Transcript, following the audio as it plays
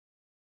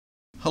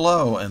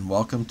Hello and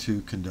welcome to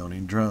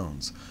Condoning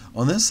Drones.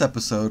 On this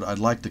episode, I'd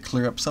like to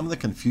clear up some of the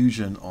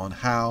confusion on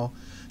how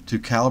to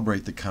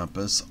calibrate the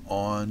compass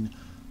on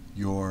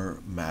your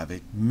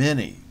Mavic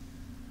Mini.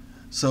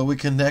 So we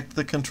connect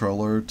the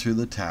controller to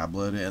the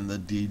tablet and the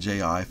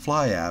DJI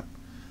Fly app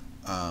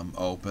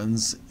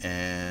opens,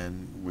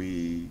 and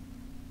we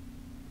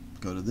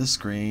go to this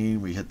screen,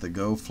 we hit the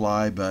Go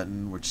Fly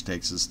button, which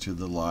takes us to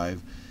the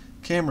live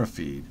camera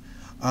feed.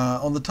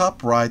 On the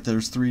top right,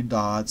 there's three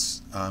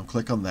dots.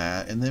 Click on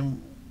that, and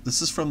then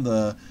this is from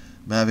the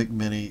Mavic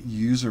Mini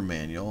User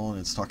Manual, and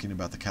it's talking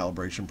about the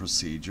calibration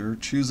procedure.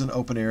 Choose an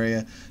open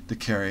area to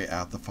carry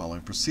out the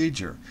following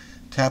procedure.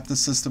 Tap the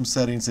system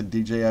settings in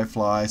DJI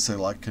Fly,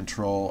 select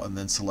Control, and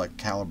then select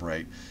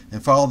Calibrate,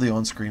 and follow the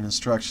on-screen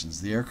instructions.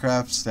 The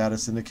aircraft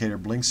status indicator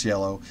blinks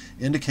yellow,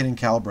 indicating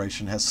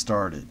calibration has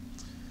started.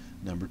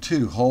 Number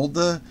 2, hold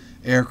the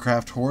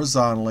aircraft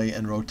horizontally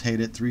and rotate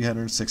it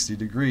 360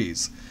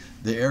 degrees.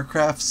 The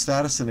aircraft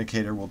status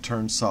indicator will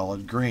turn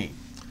solid green.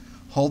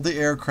 Hold the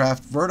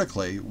aircraft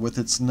vertically with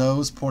its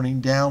nose pointing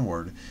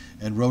downward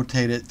and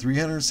rotate it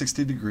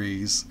 360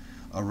 degrees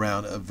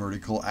around a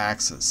vertical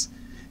axis.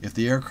 If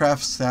the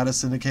aircraft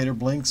status indicator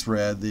blinks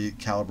red, the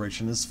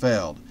calibration has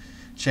failed.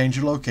 Change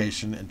your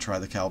location and try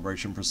the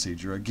calibration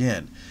procedure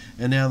again.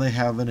 And now they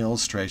have an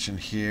illustration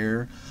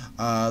here.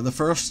 The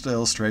first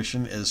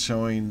illustration is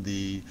showing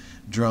the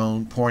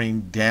drone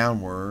pointing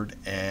downward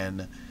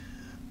and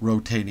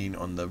rotating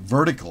on the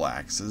vertical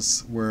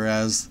axis,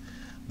 whereas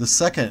the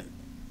second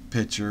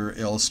picture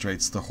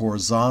illustrates the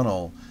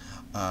horizontal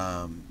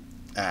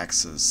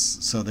axis.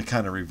 So they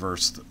kind of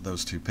reversed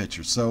those two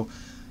pictures. So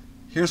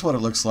here's what it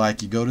looks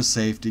like. You go to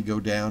safety, go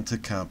down to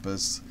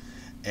compass,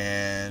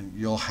 and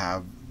you'll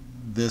have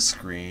this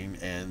screen,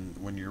 and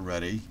when you're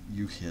ready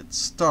you hit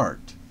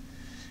start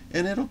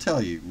and it'll tell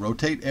you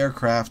rotate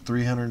aircraft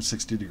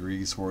 360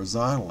 degrees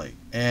horizontally.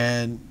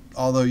 And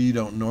although you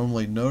don't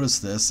normally notice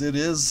this, it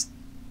is,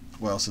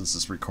 well, since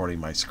it's recording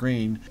my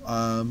screen,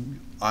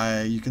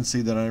 you can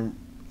see that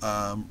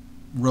I'm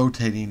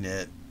rotating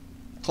it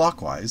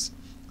clockwise.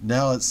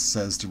 Now it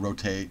says to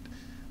rotate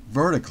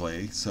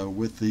vertically, so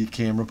with the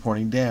camera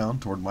pointing down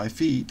toward my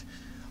feet,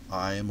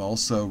 I am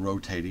also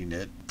rotating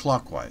it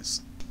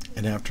clockwise.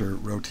 And after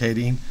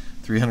rotating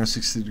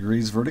 360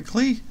 degrees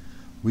vertically,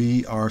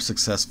 we are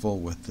successful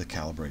with the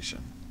calibration.